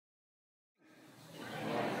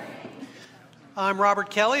I'm Robert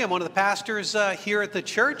Kelly. I'm one of the pastors here at the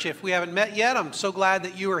church. If we haven't met yet, I'm so glad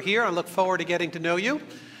that you are here. I look forward to getting to know you.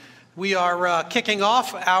 We are kicking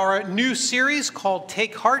off our new series called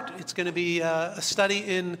Take Heart. It's going to be a study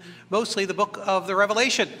in mostly the book of the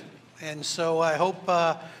Revelation. And so I hope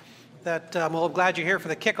that, well, I'm glad you're here for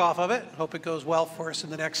the kickoff of it. I hope it goes well for us in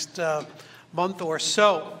the next month or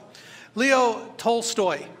so. Leo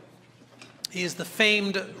Tolstoy, he is the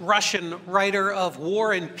famed Russian writer of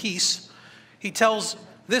War and Peace. He tells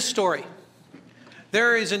this story.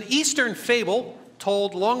 There is an Eastern fable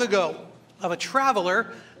told long ago of a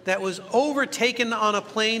traveler that was overtaken on a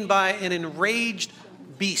plain by an enraged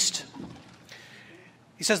beast.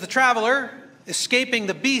 He says the traveler, escaping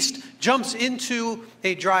the beast, jumps into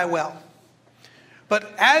a dry well.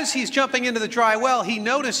 But as he's jumping into the dry well, he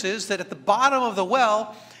notices that at the bottom of the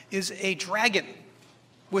well is a dragon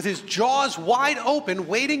with his jaws wide open,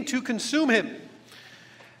 waiting to consume him.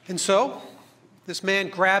 And so this man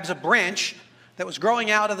grabs a branch that was growing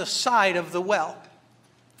out of the side of the well.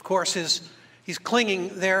 Of course, he's clinging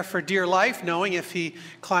there for dear life, knowing if he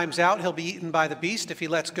climbs out, he'll be eaten by the beast. If he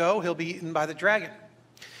lets go, he'll be eaten by the dragon.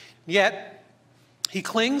 Yet, he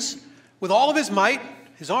clings with all of his might.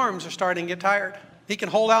 His arms are starting to get tired. He can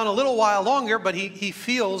hold out a little while longer, but he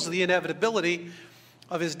feels the inevitability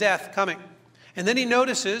of his death coming. And then he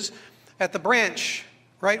notices at the branch,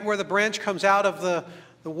 right where the branch comes out of the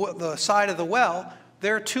side of the well,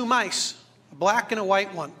 there are two mice, a black and a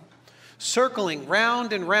white one, circling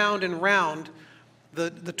round and round and round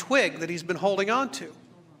the twig that he's been holding on to,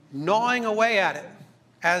 gnawing away at it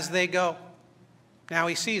as they go. Now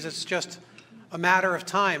he sees it's just a matter of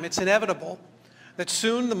time. It's inevitable that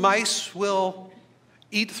soon the mice will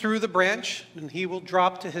eat through the branch and he will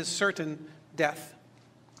drop to his certain death.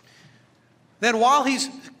 Then while he's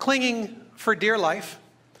clinging for dear life,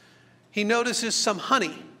 he notices some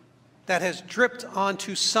honey that has dripped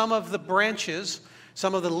onto some of the branches,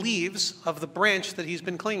 some of the leaves of the branch that he's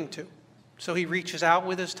been clinging to. So he reaches out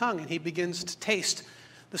with his tongue and he begins to taste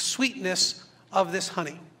the sweetness of this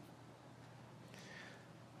honey.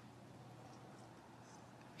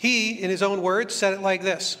 He, in his own words, said it like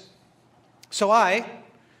this: "So I,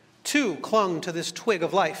 too, clung to this twig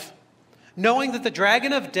of life, knowing that the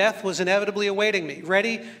dragon of death was inevitably awaiting me,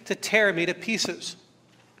 ready to tear me to pieces.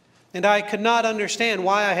 And I could not understand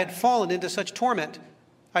why I had fallen into such torment.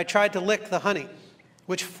 I tried to lick the honey,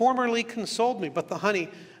 which formerly consoled me, but the honey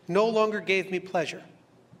no longer gave me pleasure.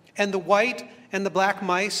 And the white and the black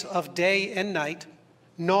mice of day and night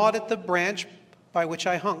gnawed at the branch by which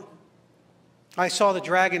I hung. I saw the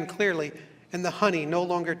dragon clearly, and the honey no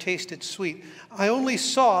longer tasted sweet. I only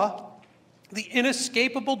saw the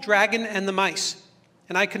inescapable dragon and the mice,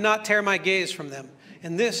 and I could not tear my gaze from them.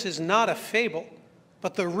 And this is not a fable,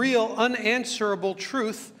 but the real unanswerable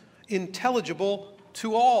truth, intelligible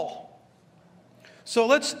to all." So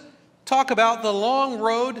let's talk about the long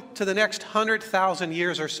road to the next 100,000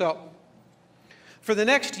 years or so. For the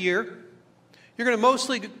next year, you're going to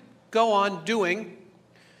mostly go on doing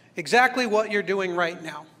exactly what you're doing right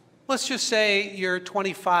now. Let's just say you're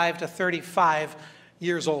 25 to 35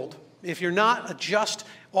 years old. If you're not, adjust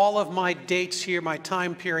all of my dates here, my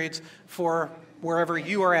time periods for wherever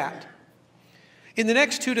you are at. In the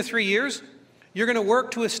next 2 to 3 years, you're going to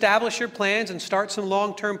work to establish your plans and start some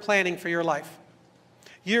long-term planning for your life.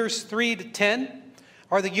 Years 3 to 10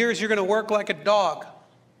 are the years you're going to work like a dog.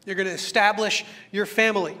 You're going to establish your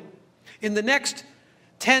family. In the next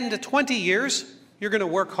 10 to 20 years, you're going to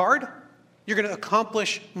work hard. You're going to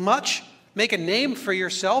accomplish much, make a name for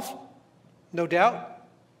yourself, no doubt.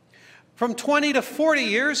 From 20 to 40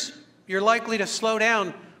 years, you're likely to slow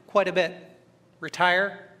down quite a bit.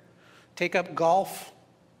 Retire, take up golf,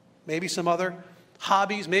 maybe some other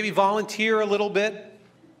hobbies, maybe volunteer a little bit,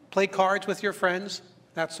 play cards with your friends,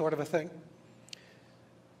 that sort of a thing.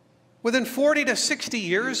 Within 40 to 60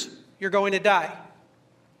 years, you're going to die.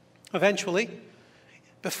 Eventually,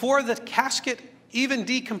 before the casket even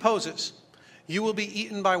decomposes, you will be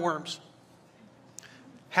eaten by worms.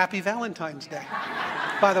 Happy Valentine's Day,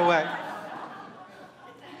 by the way.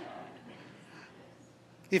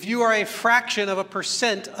 If you are a fraction of a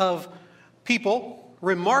percent of people,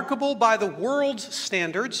 remarkable by the world's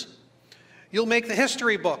standards, you'll make the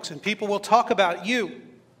history books and people will talk about you.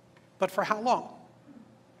 But for how long?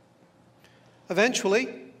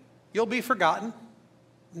 Eventually, you'll be forgotten.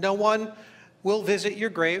 No one will visit your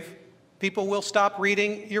grave. People will stop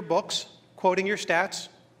reading your books, quoting your stats,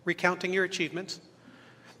 recounting your achievements.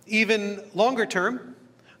 Even longer term,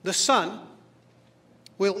 the sun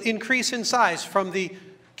will increase in size from the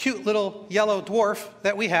cute little yellow dwarf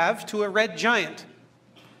that we have to a red giant.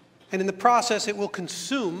 And in the process, it will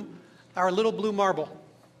consume our little blue marble.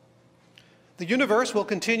 The universe will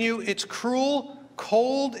continue its cruel,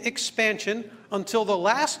 cold expansion until the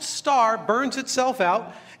last star burns itself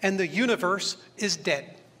out and the universe is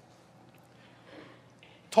dead.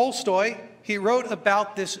 Tolstoy, he wrote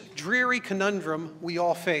about this dreary conundrum we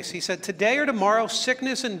all face. He said, "Today or tomorrow,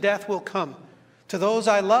 sickness and death will come, to those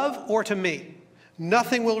I love or to me.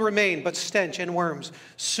 Nothing will remain but stench and worms.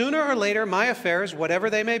 Sooner or later, my affairs, whatever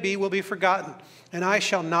they may be, will be forgotten, and I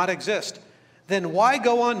shall not exist. Then why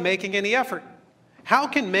go on making any effort? How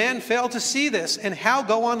can man fail to see this, and how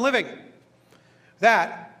go on living?"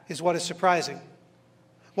 That is what is surprising.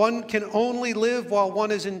 One can only live while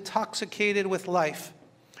one is intoxicated with life.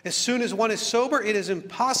 As soon as one is sober, it is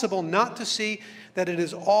impossible not to see that it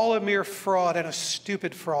is all a mere fraud, and a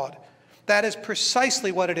stupid fraud. That is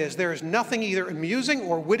precisely what it is. There is nothing either amusing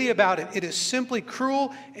or witty about it. It is simply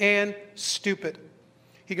cruel and stupid.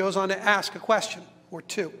 He goes on to ask a question or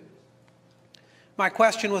two. My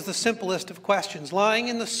question was the simplest of questions, lying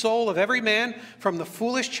in the soul of every man, from the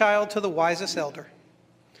foolish child to the wisest elder.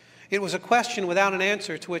 It was a question without an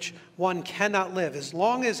answer, to which one cannot live, as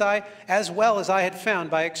well as I had found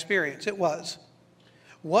by experience. It was,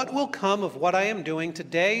 what will come of what I am doing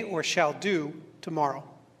today or shall do tomorrow?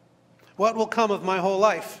 What will come of my whole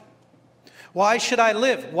life? Why should I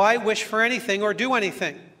live? Why wish for anything or do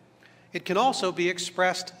anything? It can also be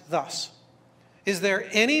expressed thus. Is there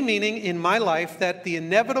any meaning in my life that the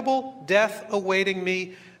inevitable death awaiting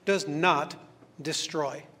me does not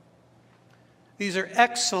destroy? These are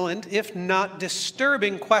excellent, if not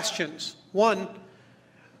disturbing, questions. One,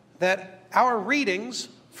 that our readings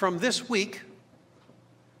from this week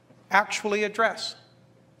actually address.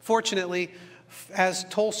 Fortunately, as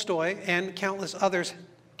Tolstoy and countless others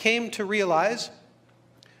came to realize,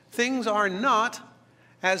 things are not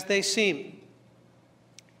as they seem.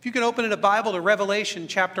 If you can open in a Bible to Revelation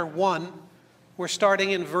chapter 1, we're starting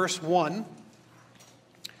in verse 1.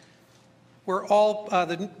 We're all,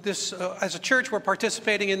 as a church, we're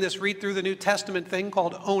participating in this Read Through the New Testament thing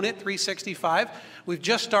called Own It 365. We've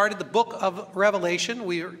just started the book of Revelation.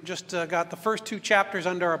 We just got the first 2 chapters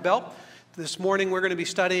under our belt. This morning we're going to be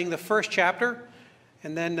studying the first chapter,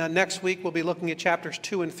 and then next week we'll be looking at chapters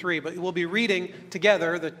 2 and 3. But we'll be reading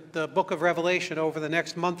together the book of Revelation over the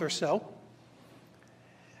next month or so.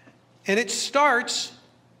 And it starts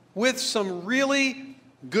with some really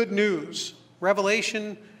good news.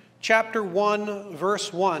 Revelation chapter 1,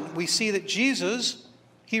 verse 1. We see that Jesus,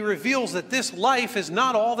 he reveals that this life is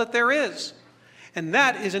not all that there is. And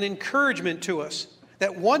that is an encouragement to us,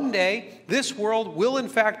 that one day this world will in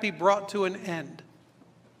fact be brought to an end.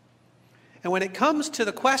 And when it comes to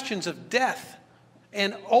the questions of death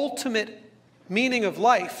and ultimate meaning of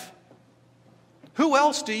life, who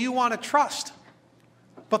else do you want to trust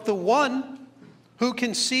but the one who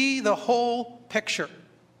can see the whole picture?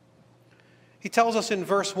 He tells us in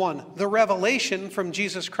verse 1, the revelation from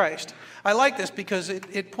Jesus Christ. I like this because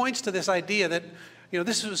it points to this idea that,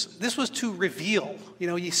 this was to reveal.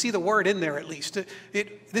 You see the word in there at least.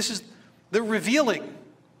 This is the revealing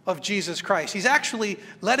of Jesus Christ. He's actually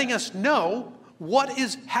letting us know what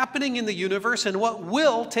is happening in the universe and what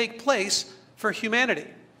will take place for humanity,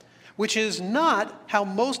 which is not how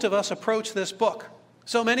most of us approach this book.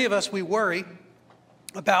 So many of us, we worry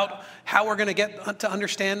about how we're going to get to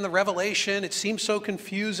understand the Revelation. It seems so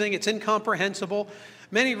confusing. It's incomprehensible.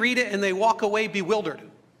 Many read it and they walk away bewildered.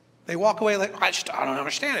 They walk away like, I don't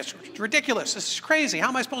understand. It's ridiculous. This is crazy. How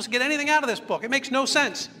am I supposed to get anything out of this book? It makes no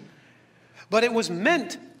sense. But it was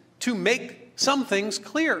meant to make some things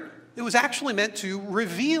clear. It was actually meant to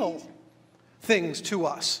reveal things to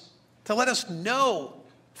us, to let us know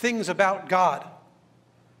things about God.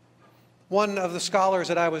 One of the scholars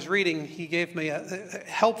that I was reading, he gave me a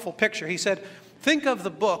helpful picture. He said, think of the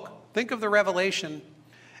book, think of the Revelation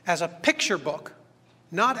as a picture book,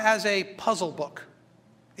 not as a puzzle book.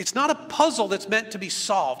 It's not a puzzle that's meant to be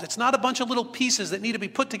solved. It's not a bunch of little pieces that need to be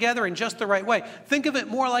put together in just the right way. Think of it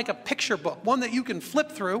more like a picture book, one that you can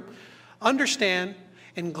flip through, understand,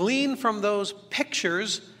 and glean from those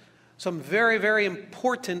pictures some very, very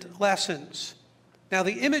important lessons. Now,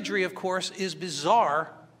 the imagery, of course, is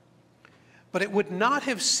bizarre, but it would not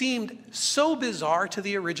have seemed so bizarre to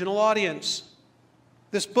the original audience.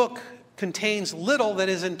 This book contains little that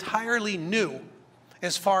is entirely new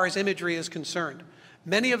as far as imagery is concerned.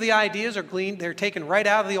 Many of the ideas are gleaned, they're taken right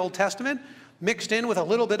out of the Old Testament, mixed in with a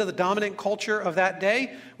little bit of the dominant culture of that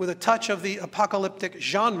day, with a touch of the apocalyptic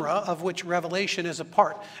genre of which Revelation is a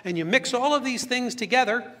part. And you mix all of these things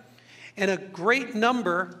together, and a great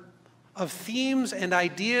number of themes and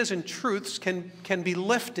ideas and truths can be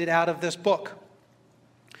lifted out of this book.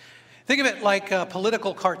 Think of it like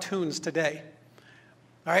political cartoons today.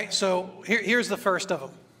 All right, so here's the first of them.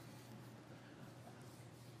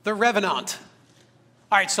 The Revenant.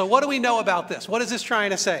 All right, so what do we know about this? What is this trying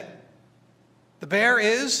to say? The bear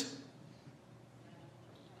is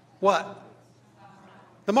what?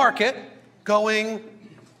 The market going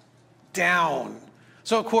down.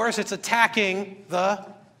 So, of course, it's attacking the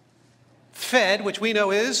Fed, which we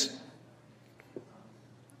know is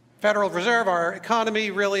Federal Reserve. Our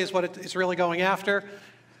economy really is what it's really going after.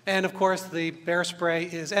 And, of course, the bear spray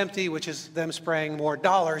is empty, which is them spraying more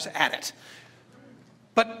dollars at it.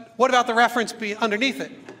 But what about the reference underneath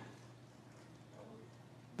it?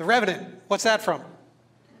 The Revenant. What's that from?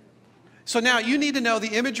 So now you need to know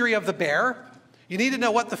the imagery of the bear. You need to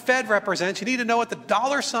know what the Fed represents. You need to know what the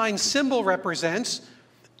dollar sign symbol represents.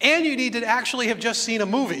 And you need to actually have just seen a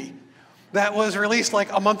movie that was released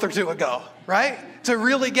like a month or two ago, right? To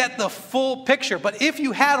really get the full picture. But if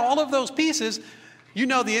you had all of those pieces, you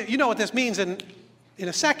know what this means in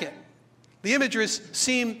a second. The images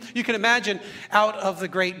seem, you can imagine, out of the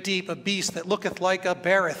great deep, a beast that looketh like a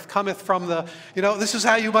beareth, cometh from the, this is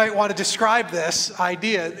how you might want to describe this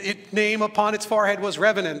idea. Its name upon its forehead was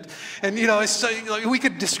Revenant. And, we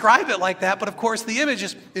could describe it like that, but of course the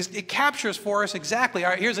image it captures for us exactly.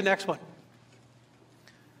 All right, here's the next one.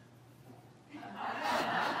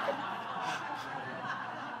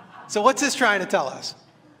 So what's this trying to tell us?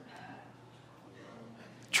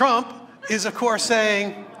 Trump is, of course,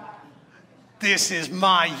 saying, this is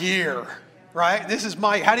my year, right? This is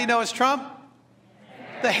how do you know it's Trump?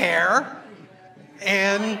 The hair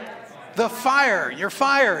and the fire. You're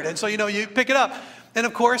fired. And so, you pick it up. And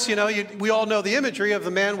of course, we all know the imagery of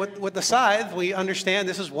the man with the scythe. We understand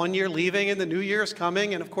this is 1 year leaving and the new year is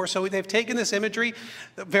coming. And of course, so they've taken this imagery,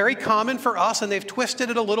 very common for us, and they've twisted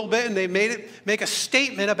it a little bit and they made it make a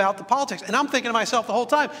statement about the politics. And I'm thinking to myself the whole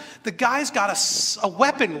time, the guy's got a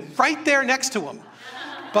weapon right there next to him.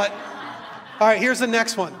 But all right, here's the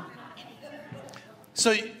next one.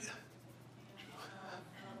 So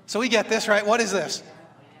we get this, right? What is this?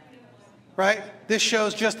 Right? This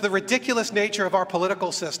shows just the ridiculous nature of our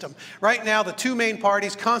political system. Right now, the two main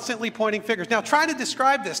parties constantly pointing fingers. Now, try to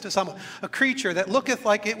describe this to someone. A creature that looketh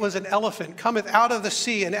like it was an elephant, cometh out of the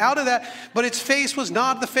sea, and out of that, but its face was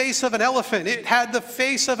not the face of an elephant. It had the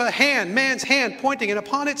face of a hand, man's hand pointing, and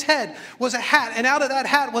upon its head was a hat, and out of that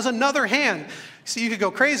hat was another hand. So you could go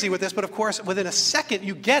crazy with this, but of course, within a second,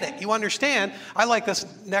 you get it. You understand. I like this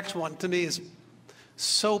next one. To me, is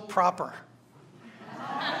so proper.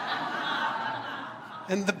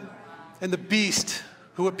 And the beast,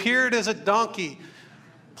 who appeared as a donkey,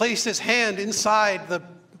 placed his hand inside the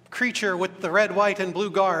creature with the red, white, and blue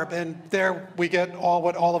garb, and there we get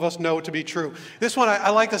what all of us know to be true. This one, I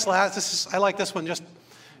like this last. I like this one just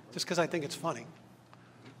because I think it's funny.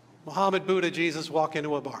 Muhammad, Buddha, Jesus walk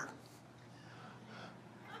into a bar.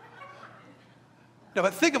 No,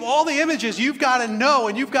 but think of all the images you've got to know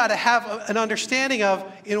and you've got to have an understanding of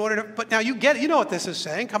in order to, but now you get it, you know what this is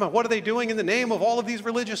saying. Come on, what are they doing in the name of all of these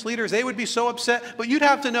religious leaders? They would be so upset, but you'd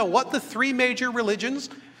have to know what the three major religions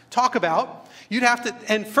talk about. You'd have to,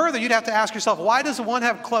 and further, you'd have to ask yourself, why does one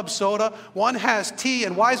have club soda, one has tea,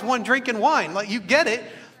 and why is one drinking wine? Like, you get it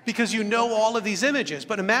because you know all of these images.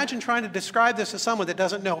 But imagine trying to describe this to someone that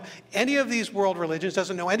doesn't know any of these world religions,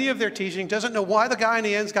 doesn't know any of their teaching, doesn't know why the guy in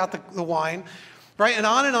the end's got the wine. Right, and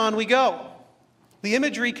on we go. The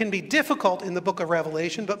imagery can be difficult in the book of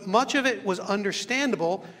Revelation, but much of it was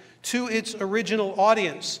understandable to its original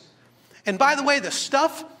audience. And by the way, the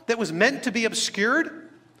stuff that was meant to be obscured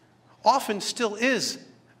often still is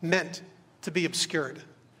meant to be obscured.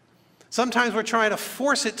 Sometimes we're trying to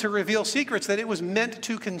force it to reveal secrets that it was meant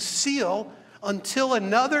to conceal until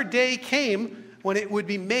another day came when it would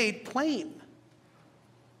be made plain.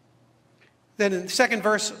 Then in the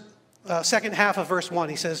second half of verse 1,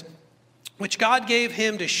 he says, which God gave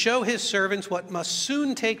him to show his servants what must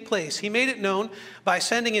soon take place. He made it known by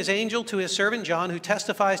sending his angel to his servant John, who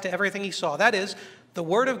testifies to everything he saw. That is, the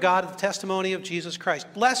word of God, the testimony of Jesus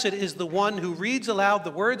Christ. Blessed is the one who reads aloud the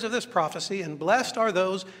words of this prophecy, and blessed are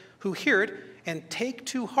those who hear it and take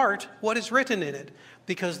to heart what is written in it,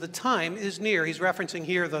 because the time is near. He's referencing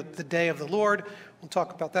here the day of the Lord. We'll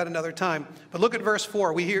talk about that another time. But look at verse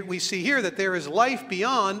 4. We see here that there is life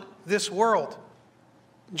beyond this world.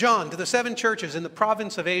 John, to the 7 churches in the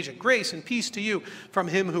province of Asia, grace and peace to you from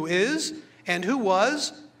him who is, and who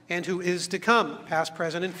was, and who is to come, past,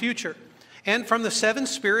 present, and future. And from the 7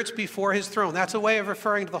 spirits before his throne. That's a way of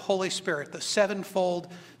referring to the Holy Spirit, the sevenfold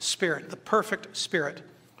Spirit, the perfect Spirit.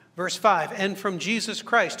 Verse 5, and from Jesus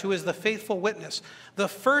Christ, who is the faithful witness, the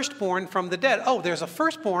firstborn from the dead. Oh, there's a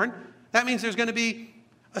firstborn. That means there's going to be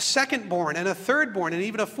a second-born and a third-born and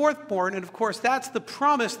even a fourth-born. And of course, that's the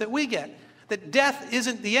promise that we get, that death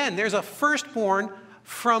isn't the end. There's a firstborn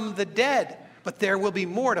from the dead, but there will be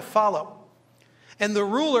more to follow. And the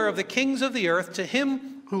ruler of the kings of the earth, to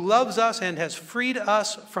him who loves us and has freed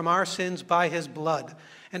us from our sins by his blood,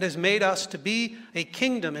 and has made us to be a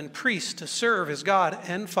kingdom and priests to serve his God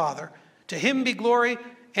and Father. To him be glory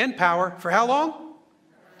and power for how long?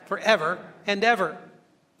 Forever and ever.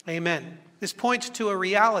 Amen. This points to a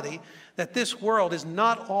reality that this world is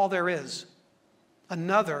not all there is.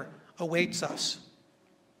 Another awaits us.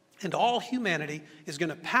 And all humanity is going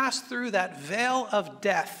to pass through that veil of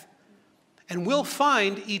death, and we'll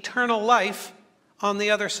find eternal life on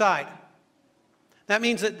the other side. That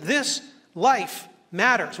means that this life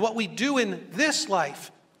matters. What we do in this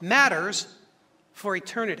life matters for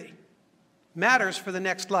eternity, matters for the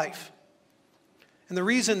next life. And the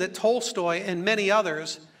reason that Tolstoy and many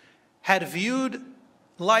others had viewed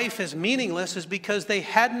life as meaningless is because they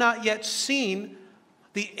had not yet seen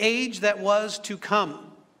the age that was to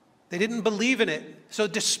come. They didn't believe in it. So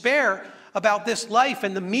despair about this life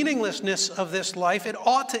and the meaninglessness of this life, it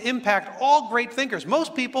ought to impact all great thinkers.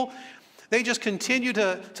 Most people, they just continue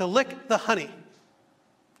to lick the honey,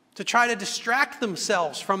 to try to distract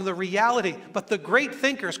themselves from the reality. But the great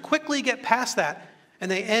thinkers quickly get past that, and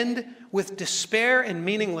they end with despair and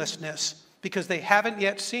meaninglessness because they haven't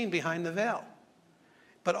yet seen behind the veil.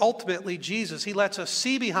 But ultimately, Jesus, he lets us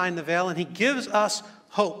see behind the veil, and he gives us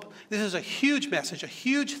hope. This is a huge message, a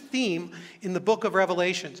huge theme in the book of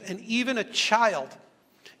Revelations, and even a child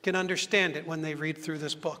can understand it when they read through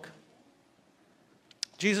this book.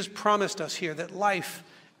 Jesus promised us here that life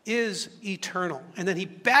is eternal, and then he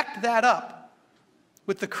backed that up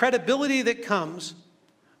with the credibility that comes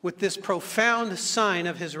with this profound sign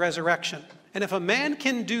of his resurrection. And if a man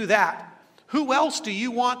can do that, who else do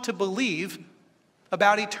you want to believe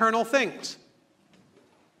about eternal things?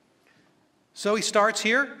 So he starts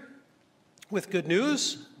here with good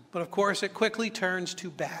news, but of course it quickly turns to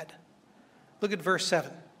bad. Look at verse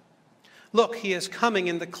 7. Look, he is coming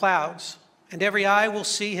in the clouds, and every eye will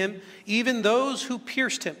see him, even those who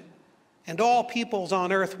pierced him, and all peoples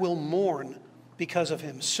on earth will mourn because of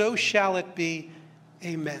him. So shall it be.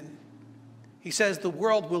 Amen. He says the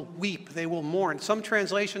world will weep, they will mourn. Some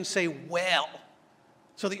translations say wail.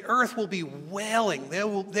 So the earth will be wailing.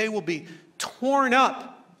 They will be torn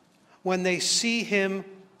up when they see him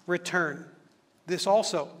return. This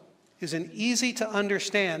also is an easy to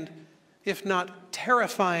understand, if not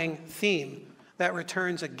terrifying, theme that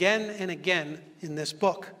returns again and again in this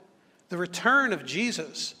book. The return of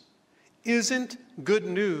Jesus isn't good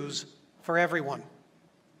news for everyone.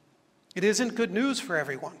 It isn't good news for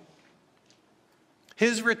everyone.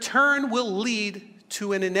 His return will lead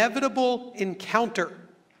to an inevitable encounter.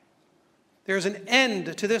 There's an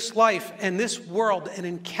end to this life and this world. An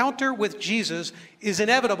encounter with Jesus is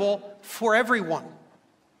inevitable for everyone.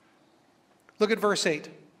 Look at verse 8.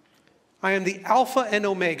 I am the Alpha and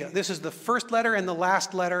Omega. This is the first letter and the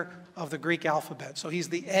last letter of the Greek alphabet. So he's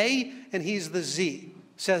the A and he's the Z,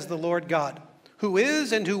 says the Lord God, who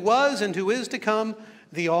is and who was and who is to come,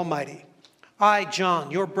 the Almighty. I,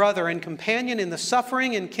 John, your brother and companion in the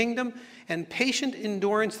suffering and kingdom and patient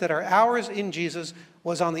endurance that are ours in Jesus,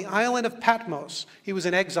 was on the island of Patmos. He was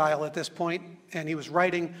in exile at this point, and he was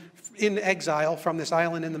writing in exile from this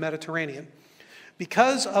island in the Mediterranean,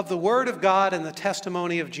 because of the word of God and the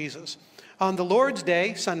testimony of Jesus. On the Lord's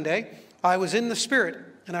day, Sunday, I was in the Spirit,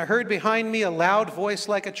 and I heard behind me a loud voice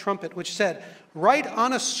like a trumpet, which said, write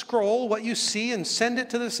on a scroll what you see and send it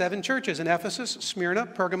to the 7 churches in Ephesus, Smyrna,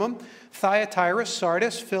 Pergamum, Thyatira,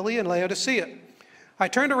 Sardis, Philae, and Laodicea. I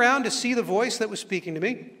turned around to see the voice that was speaking to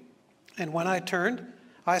me, and when I turned,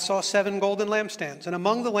 I saw 7 golden lampstands, and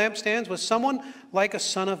among the lampstands was someone like a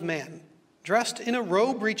son of man, dressed in a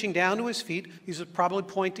robe reaching down to his feet. He's probably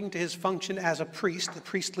pointing to his function as a priest, the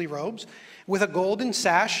priestly robes, with a golden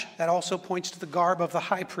sash that also points to the garb of the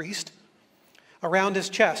high priest around his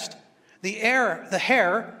chest. The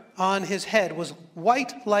hair on his head was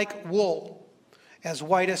white like wool, as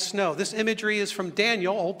white as snow. This imagery is from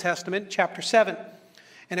Daniel, Old Testament, chapter 7.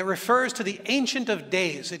 And it refers to the Ancient of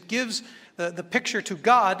Days. It gives the picture to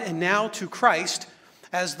God and now to Christ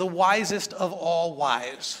as the wisest of all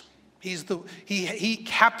wise. He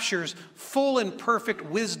captures full and perfect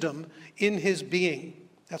wisdom in his being.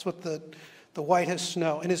 That's what the white as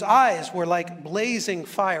snow. And his eyes were like blazing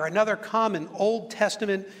fire, another common Old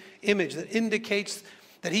Testament image that indicates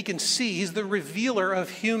that he can see. He's the revealer of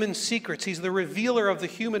human secrets. He's the revealer of the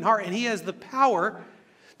human heart, and he has the power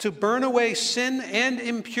to burn away sin and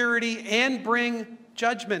impurity and bring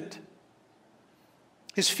judgment.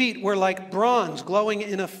 His feet were like bronze glowing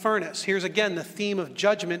in a furnace. Here's again the theme of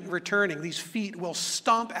judgment returning. These feet will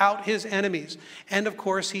stomp out his enemies. And of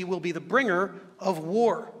course, he will be the bringer of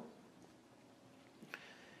war.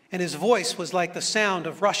 And his voice was like the sound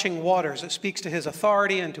of rushing waters. It speaks to his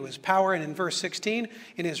authority and to his power. And in verse 16,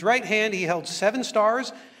 in his right hand he held 7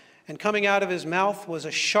 stars, and coming out of his mouth was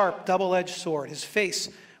a sharp double-edged sword. His face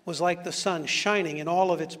was like the sun shining in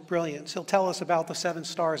all of its brilliance. He'll tell us about the 7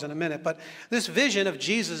 stars in a minute, but this vision of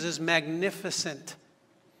Jesus is magnificent.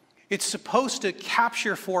 It's supposed to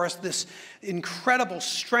capture for us this incredible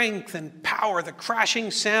strength and power, the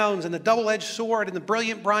crashing sounds and the double-edged sword and the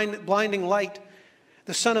brilliant blinding light.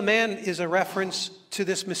 The Son of Man is a reference to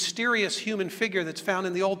this mysterious human figure that's found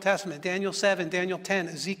in the Old Testament, Daniel 7, Daniel 10,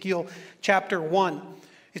 Ezekiel chapter 1.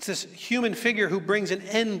 It's this human figure who brings an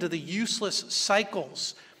end to the useless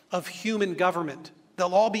cycles of human government.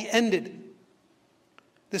 They'll all be ended.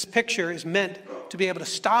 This picture is meant to be able to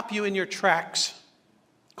stop you in your tracks,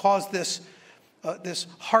 cause this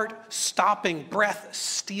heart-stopping,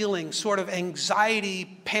 breath-stealing, sort of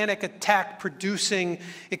anxiety, panic attack-producing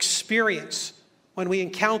experience when we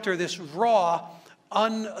encounter this raw,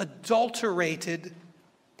 unadulterated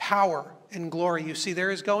power and glory. You see,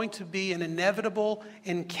 there is going to be an inevitable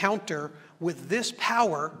encounter with this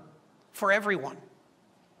power for everyone.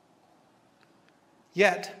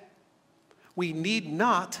 Yet, we need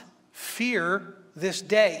not fear this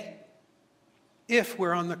day if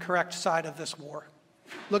we're on the correct side of this war.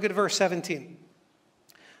 Look at verse 17.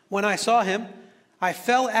 When I saw him, I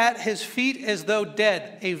fell at his feet as though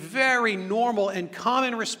dead. A very normal and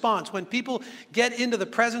common response. When people get into the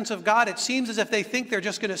presence of God, it seems as if they think they're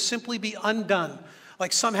just going to simply be undone.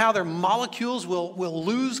 Like somehow their molecules will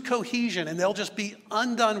lose cohesion and they'll just be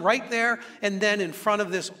undone right there and then in front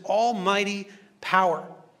of this almighty power.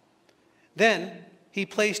 Then he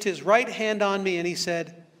placed his right hand on me and he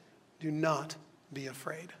said, "Do not be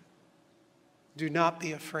afraid. Do not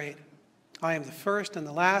be afraid. I am the first and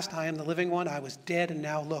the last. I am the living one. I was dead and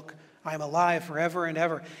now look, I am alive forever and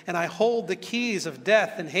ever. And I hold the keys of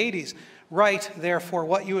death and Hades. Write, therefore,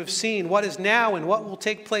 what you have seen, what is now and what will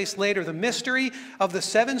take place later. The mystery of the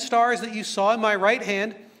 7 stars that you saw in my right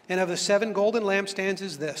hand and of the 7 golden lampstands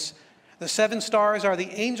is this. The 7 stars are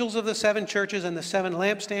the angels of the 7 churches, and the 7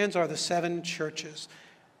 lampstands are the 7 churches."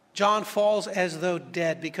 John falls as though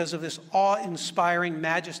dead because of this awe-inspiring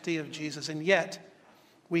majesty of Jesus, and yet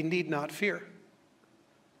we need not fear.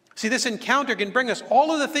 See, this encounter can bring us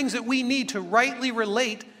all of the things that we need to rightly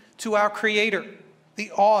relate to our Creator.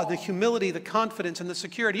 The awe, the humility, the confidence, and the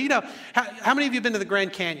security. You know, how many of you have been to the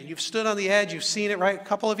Grand Canyon? You've stood on the edge, you've seen it, right? A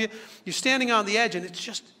couple of you. You're standing on the edge, and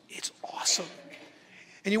it's awesome.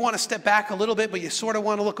 And you want to step back a little bit, but you sort of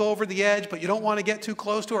want to look over the edge, but you don't want to get too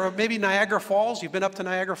close to it. Or maybe Niagara Falls. You've been up to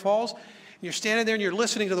Niagara Falls. And you're standing there and you're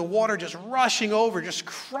listening to the water just rushing over, just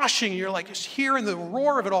crushing. You're like just hearing the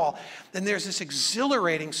roar of it all. And there's this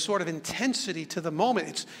exhilarating sort of intensity to the moment.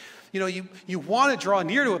 It's, you know, you want to draw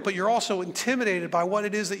near to it, but you're also intimidated by what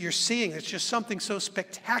it is that you're seeing. It's just something so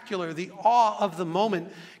spectacular. The awe of the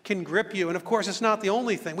moment can grip you. And of course, it's not the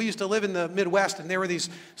only thing. We used to live in the Midwest, and there were these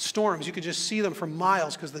storms. You could just see them for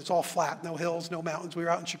miles because it's all flat, no hills, no mountains. We were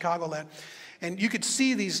out in Chicagoland. And you could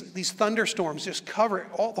see these thunderstorms just cover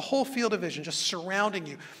the whole field of vision, just surrounding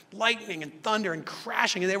you, lightning and thunder and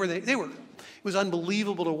crashing. And it was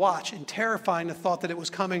unbelievable to watch and terrifying the thought that it was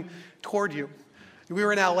coming toward you. We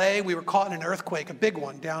were in LA, we were caught in an earthquake, a big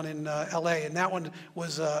one down in LA, and that one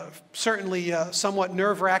was certainly somewhat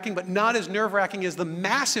nerve-wracking, but not as nerve-wracking as the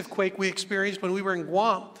massive quake we experienced when we were in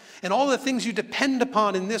Guam. And all the things you depend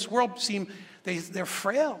upon in this world they're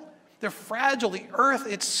frail. They're fragile. The earth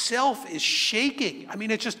itself is shaking. I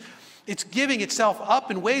mean, it's giving itself up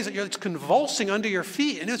in ways that it's convulsing under your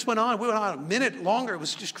feet. And we went on a minute longer. It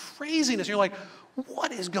was just craziness. You're like,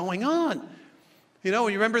 what is going on? You know,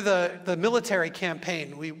 you remember the military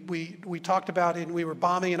campaign we talked about it, and we were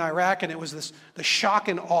bombing in Iraq, and it was the shock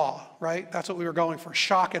and awe, right? That's what we were going for,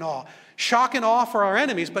 shock and awe. Shock and awe for our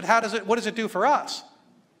enemies, but what does it do for us?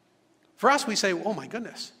 For us, we say, oh my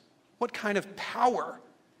goodness, what kind of power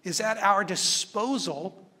is at our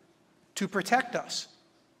disposal to protect us,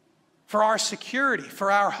 for our security,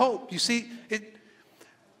 for our hope? You see,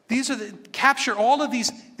 capture all of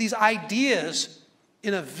these ideas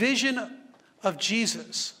in a vision of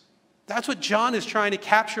Jesus. That's what John is trying to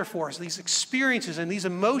capture for us, these experiences and these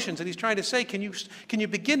emotions. And he's trying to say, can you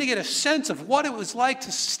begin to get a sense of what it was like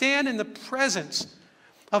to stand in the presence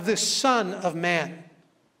of this Son of Man,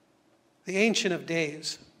 the Ancient of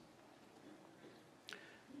Days?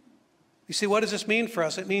 You see, what does this mean for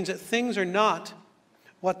us? It means that things are not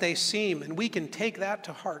what they seem, and we can take that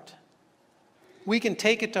to heart. we can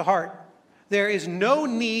take it to heart. There is no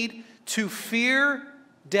need to fear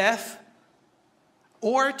death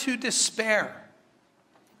or to despair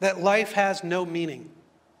that life has no meaning.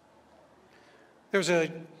 There's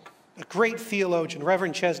a great theologian,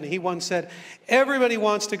 Reverend Chesney. He once said, everybody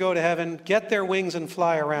wants to go to heaven, get their wings and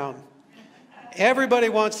fly around. Everybody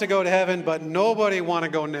wants to go to heaven, but nobody want to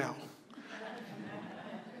go now.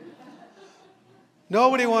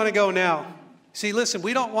 Nobody want to go now. See, listen,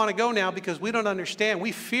 we don't want to go now because we don't understand.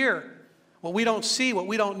 We fear what we don't see, what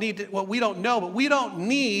we don't need, what we don't know, but we don't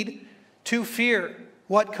need to fear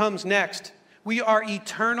what comes next. We are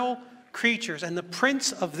eternal creatures, and the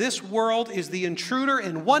prince of this world is the intruder,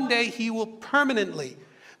 and one day he will permanently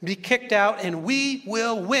be kicked out, and we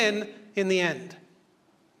will win in the end.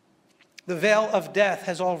 The veil of death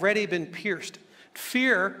has already been pierced.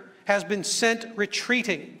 Fear has been sent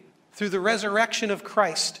retreating through the resurrection of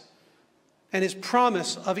Christ and his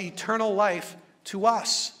promise of eternal life to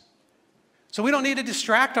us. So we don't need to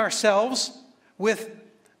distract ourselves with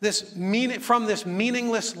from this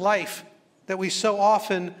meaningless life that we so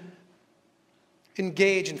often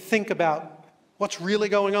engage and think about. What's really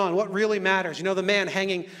going on? What really matters? You know, the man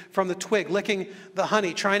hanging from the twig, licking the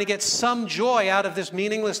honey, trying to get some joy out of this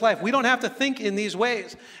meaningless life. We don't have to think in these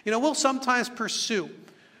ways. You know, we'll sometimes pursue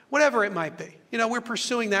whatever it might be. You know, we're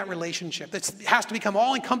pursuing that relationship. It has to become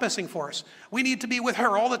all-encompassing for us. We need to be with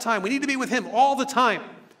her all the time. We need to be with him all the time.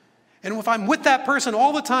 And if I'm with that person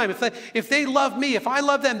all the time, if they love me, if I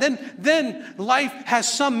love them, then life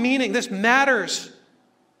has some meaning. This matters.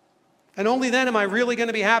 And only then am I really going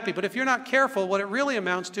to be happy. But if you're not careful, what it really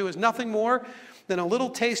amounts to is nothing more than a little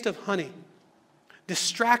taste of honey,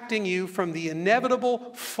 distracting you from the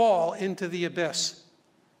inevitable fall into the abyss.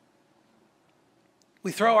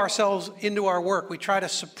 We throw ourselves into our work. We try to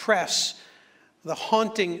suppress the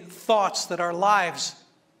haunting thoughts that our lives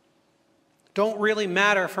don't really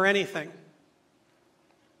matter for anything.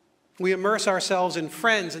 We immerse ourselves in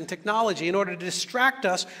friends and technology in order to distract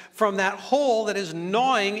us from that hole that is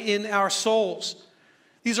gnawing in our souls.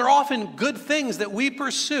 These are often good things that we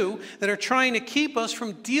pursue that are trying to keep us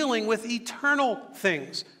from dealing with eternal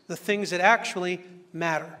things, the things that actually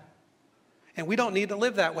matter. And we don't need to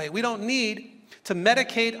live that way. We don't need to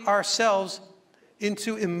medicate ourselves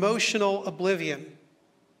into emotional oblivion.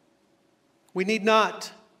 We need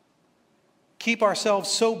not keep ourselves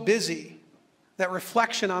so busy that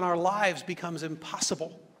reflection on our lives becomes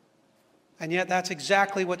impossible. And yet that's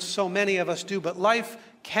exactly what so many of us do. But life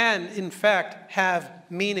can, in fact, have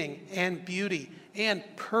meaning and beauty and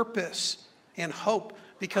purpose and hope,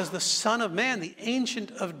 because the Son of Man, the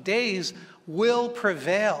Ancient of Days, will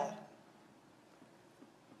prevail.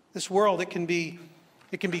 This world, it can be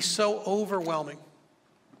so overwhelming.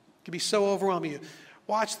 It can be so overwhelming. You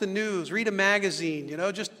watch the news, read a magazine,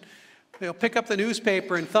 just pick up the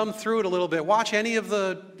newspaper and thumb through it a little bit. Watch any of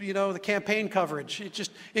the campaign coverage.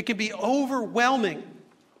 It can be overwhelming.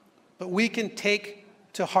 But we can take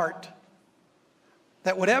to heart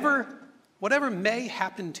that whatever may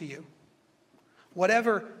happen to you,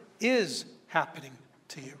 whatever is happening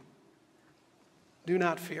to you, do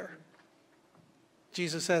not fear.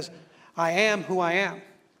 Jesus says, I am who I am.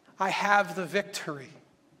 I have the victory.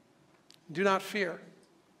 Do not fear.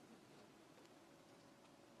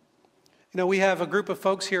 We have a group of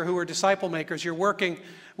folks here who are disciple makers. You're working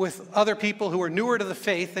with other people who are newer to the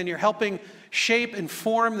faith, and you're helping shape and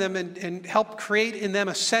form them and help create in them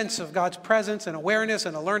a sense of God's presence and awareness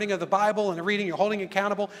and a learning of the Bible and a reading. You're holding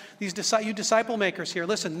accountable. You disciple makers here,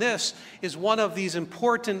 listen, this is one of these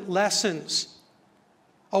important lessons,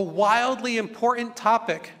 a wildly important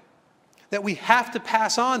topic that we have to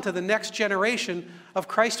pass on to the next generation of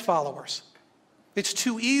Christ followers. It's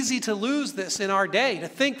too easy to lose this in our day, to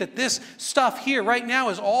think that this stuff here right now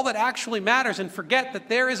is all that actually matters, and forget that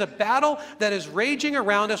there is a battle that is raging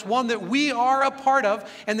around us, one that we are a part of,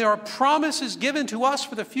 and there are promises given to us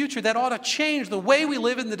for the future that ought to change the way we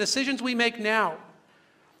live and the decisions we make now.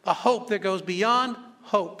 A hope that goes beyond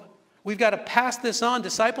hope. We've got to pass this on,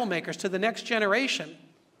 disciple makers, to the next generation.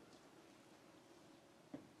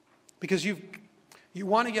 Because you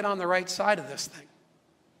want to get on the right side of this thing.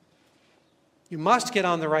 You must get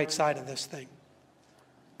on the right side of this thing.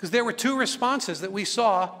 Because there were two responses that we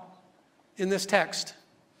saw in this text.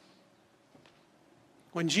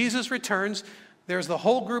 When Jesus returns, there's the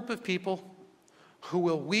whole group of people who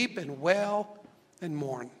will weep and wail and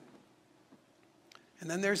mourn. And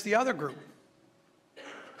then there's the other group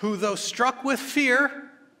who, though struck with fear,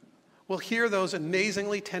 will hear those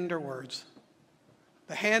amazingly tender words.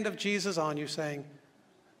 The hand of Jesus on you saying,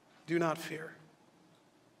 do not fear.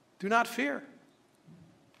 Do not fear.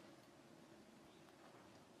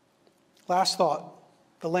 Last thought,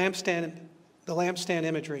 the lampstand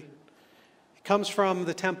imagery. It comes from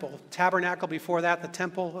the temple, tabernacle before that, the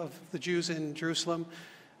temple of the Jews in Jerusalem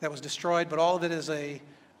that was destroyed, but all of it is a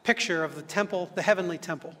picture of the temple, the heavenly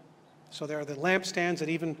temple. So there are the lampstands that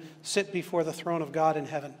even sit before the throne of God in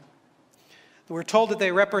heaven. We're told that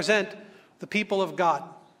they represent the people of God.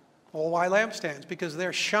 Well, why lampstands? Because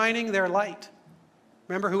they're shining their light.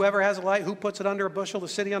 Remember, whoever has a light, who puts it under a bushel? The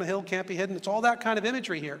city on a hill can't be hidden. It's all that kind of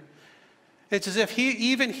imagery here. It's as if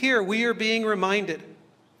even here we are being reminded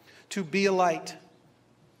to be a light.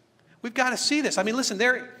 We've got to see this. I mean, listen,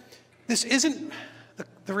 this isn't,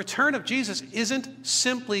 the return of Jesus isn't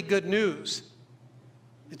simply good news.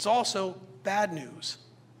 It's also bad news,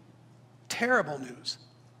 terrible news.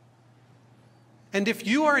 And if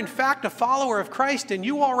you are in fact a follower of Christ and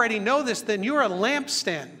you already know this, then you are a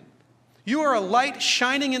lampstand. You are a light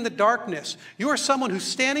shining in the darkness. You are someone who's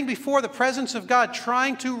standing before the presence of God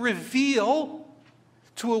trying to reveal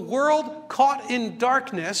to a world caught in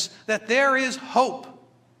darkness that there is hope.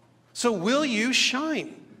 So will you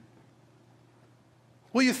shine?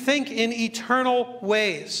 Will you think in eternal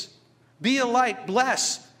ways? Be a light.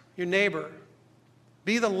 Bless your neighbor.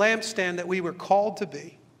 Be the lampstand that we were called to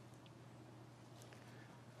be.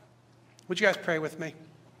 Would you guys pray with me?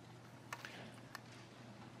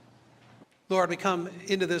 Lord, we come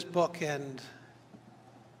into this book, and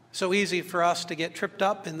so easy for us to get tripped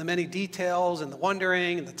up in the many details and the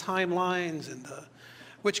wondering and the timelines and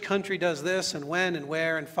which country does this and when and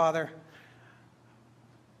where. And Father,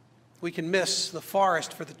 we can miss the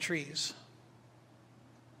forest for the trees.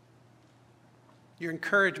 Your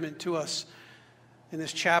encouragement to us in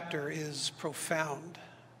this chapter is profound,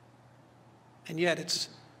 and yet it's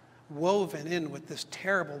woven in with this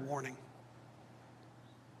terrible warning.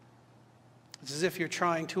 It's as if you're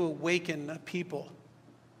trying to awaken a people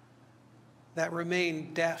that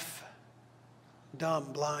remain deaf,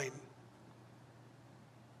 dumb, blind.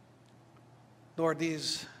 Lord,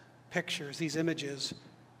 these pictures, these images,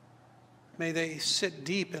 may they sit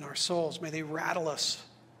deep in our souls. May they rattle us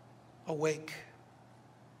awake.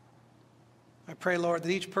 I pray, Lord,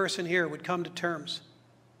 that each person here would come to terms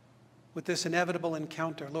with this inevitable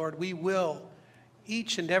encounter. Lord, we will,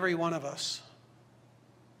 each and every one of us,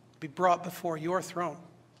 be brought before your throne.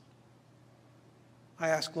 I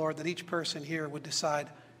ask, Lord, that each person here would decide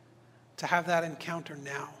to have that encounter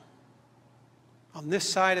now, on this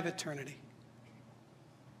side of eternity,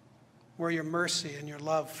 where your mercy and your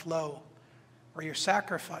love flow, where your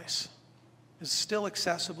sacrifice is still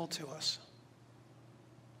accessible to us.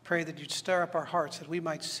 Pray that you'd stir up our hearts, that we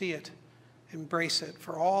might see it, embrace it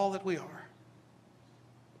for all that we are,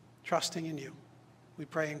 trusting in you. We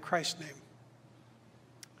pray in Christ's name.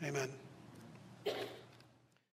 Amen.